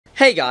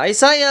Hey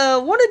guys, I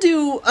want to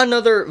do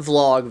another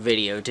vlog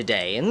video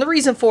today, and the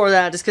reason for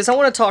that is because I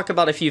want to talk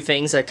about a few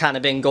things that kind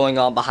of been going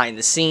on behind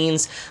the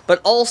scenes, but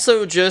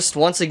also just,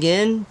 once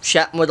again,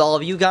 chatting with all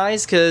of you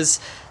guys, because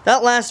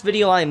that last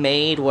video I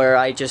made where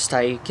I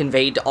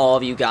conveyed to all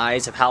of you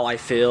guys of how I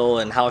feel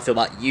and how I feel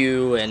about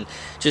you and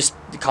just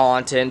the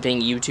content,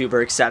 being a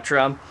YouTuber,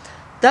 etc.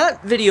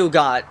 That video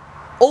got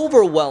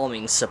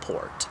overwhelming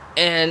support,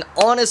 and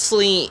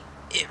honestly,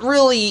 it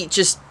really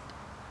just...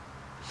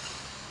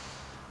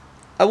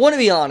 I want to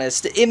be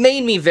honest, it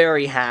made me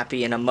very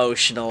happy and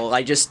emotional.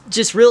 I'm just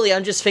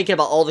thinking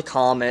about all the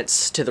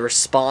comments to the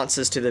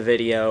responses to the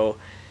video.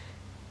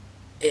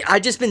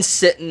 I've just been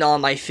sitting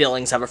on my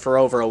feelings of it for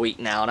over a week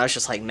now, and I was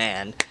just like,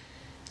 man,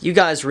 you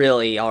guys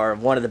really are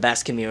one of the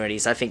best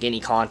communities I think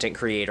any content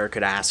creator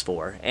could ask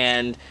for.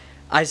 And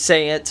I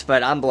say it,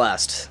 but I'm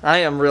blessed. I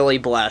am really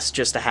blessed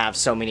just to have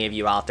so many of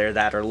you out there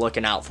that are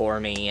looking out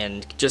for me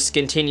and just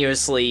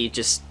continuously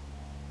just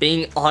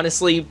being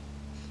honestly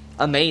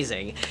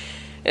amazing.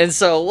 And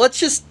so,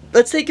 let's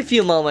take a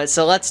few moments,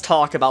 so let's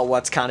talk about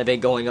what's kind of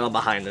been going on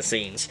behind the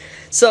scenes.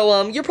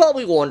 So, you're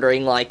probably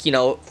wondering, like, you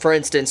know, for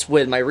instance,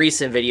 with my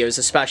recent videos,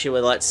 especially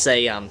with, let's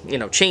say, you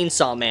know,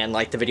 Chainsaw Man,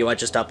 like the video I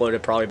just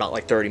uploaded probably about,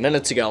 like, 30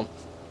 minutes ago.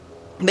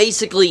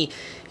 Basically,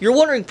 you're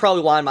wondering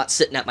probably why I'm not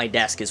sitting at my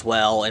desk as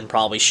well, and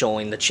probably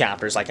showing the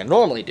chapters like I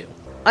normally do.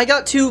 I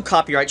got 2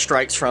 copyright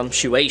strikes from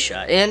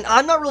Shueisha, and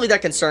I'm not really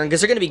that concerned,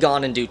 because they're going to be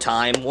gone in due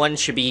time. One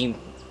should be,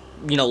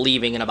 you know,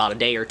 leaving in about a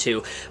day or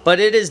two, but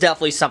it is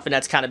definitely something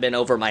that's kind of been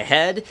over my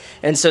head,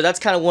 and so that's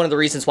kind of one of the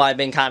reasons why I've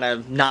been kind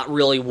of not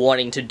really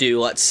wanting to do,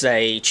 let's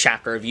say,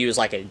 chapter reviews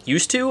like I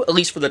used to, at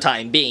least for the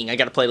time being. I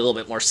gotta play a little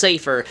bit more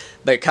safer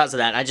because of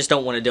that. I just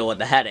don't want to deal with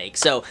the headache.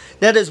 So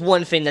that is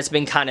one thing that's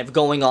been kind of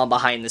going on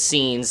behind the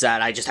scenes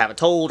that I just haven't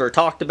told or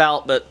talked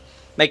about, but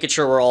making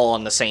sure we're all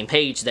on the same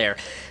page there.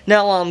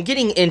 Now,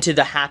 getting into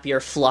the happier,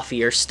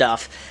 fluffier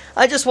stuff,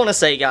 I just want to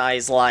say,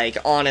 guys, like,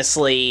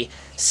 honestly,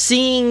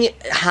 seeing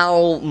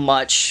how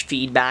much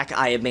feedback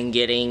I have been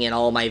getting in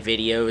all my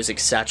videos,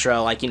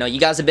 etc., like, you know,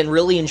 you guys have been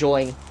really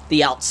enjoying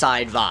the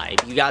outside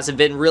vibe. You guys have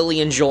been really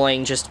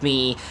enjoying just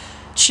me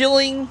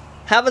chilling,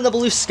 having the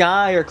blue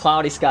sky, or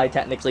cloudy sky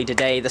technically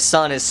today. The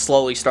sun is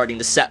slowly starting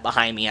to set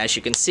behind me, as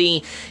you can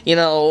see. You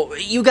know,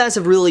 you guys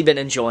have really been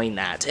enjoying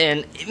that,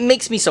 and it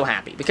makes me so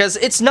happy, because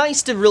it's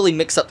nice to really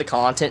mix up the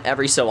content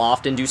every so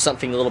often, do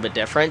something a little bit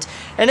different,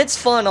 and it's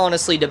fun,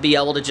 honestly, to be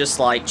able to just,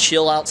 like,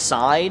 chill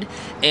outside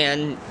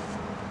and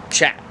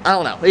chat. I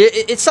don't know.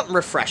 It's something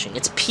refreshing.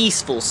 It's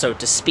peaceful, so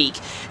to speak.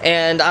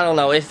 And I don't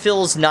know, it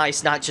feels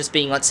nice not just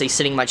being, let's say,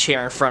 sitting in my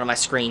chair in front of my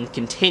screen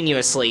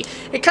continuously.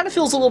 It kind of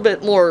feels a little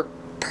bit more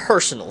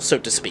personal, so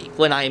to speak,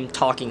 when I'm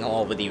talking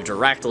all with you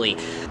directly.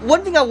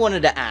 One thing I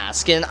wanted to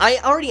ask, and I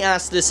already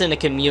asked this in a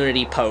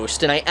community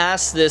post, and I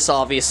asked this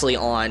obviously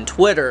on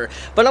Twitter,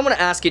 but I'm going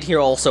to ask it here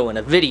also in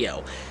a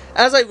video.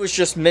 As I was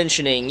just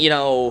mentioning, you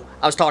know,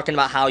 I was talking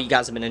about how you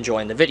guys have been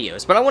enjoying the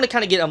videos, but I want to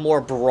kind of get a more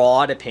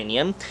broad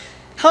opinion.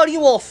 How do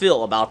you all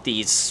feel about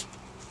these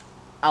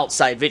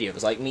outside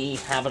videos, like me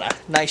having a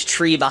nice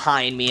tree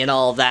behind me and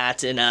all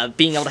that, and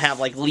being able to have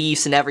like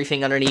leaves and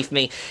everything underneath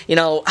me? You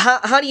know,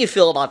 how do you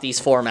feel about these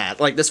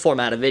this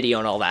format of video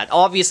and all that?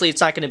 Obviously,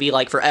 it's not going to be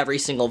like for every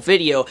single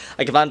video.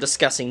 Like if I'm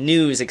discussing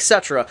news,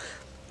 etc.,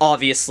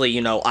 obviously,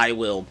 you know, I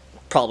will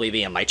probably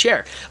be in my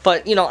chair.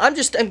 But, you know, I'm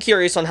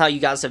curious on how you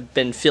guys have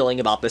been feeling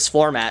about this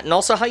format, and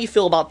also how you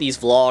feel about these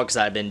vlogs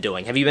that I've been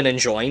doing. Have you been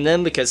enjoying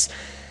them? Because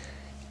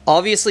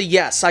obviously,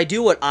 yes, I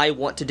do what I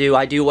want to do.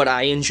 I do what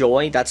I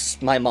enjoy.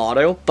 That's my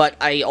motto. But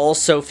I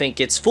also think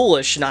it's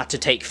foolish not to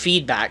take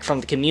feedback from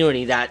the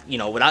community that, you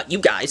know, without you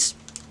guys,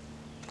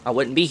 I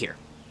wouldn't be here.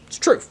 It's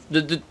true.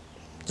 There's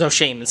no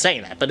shame in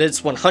saying that, but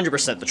it's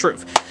 100% the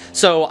truth.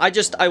 So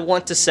I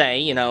want to say,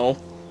 you know,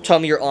 tell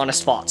me your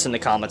honest thoughts in the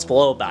comments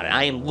below about it.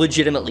 I am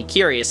legitimately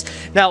curious.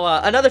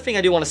 Now, another thing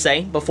I do want to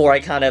say before I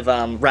kind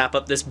of wrap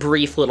up this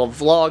brief little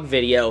vlog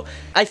video,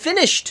 I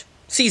finished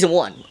Season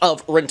 1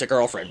 of Rent a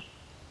Girlfriend.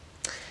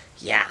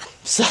 Yeah,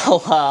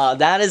 so,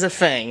 that is a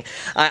thing.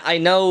 I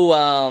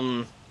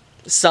know,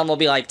 some will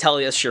be like, tell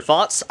us your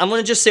thoughts. I'm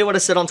gonna just say what I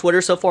said on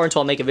Twitter so far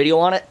until I make a video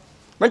on it.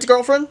 Rent a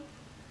Girlfriend,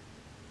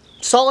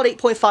 solid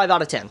 8.5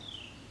 out of 10.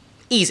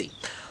 Easy.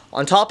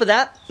 On top of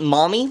that,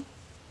 Mommy,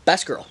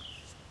 best girl.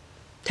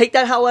 Take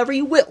that however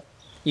you will.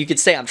 You could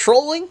say I'm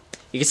trolling,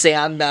 you could say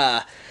I'm,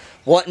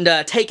 wanting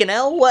to take an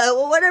L,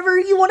 whatever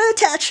you want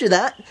to attach to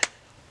that.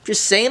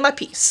 Just saying my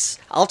piece.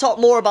 I'll talk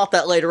more about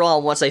that later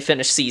on once I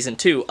finish Season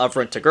 2 of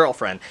Rent a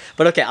Girlfriend.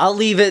 But okay, I'll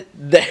leave it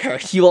there.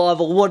 You all have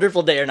a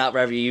wonderful day or not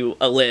wherever you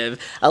live.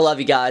 I love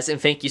you guys, and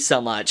thank you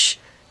so much.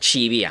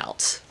 Chibi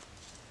out.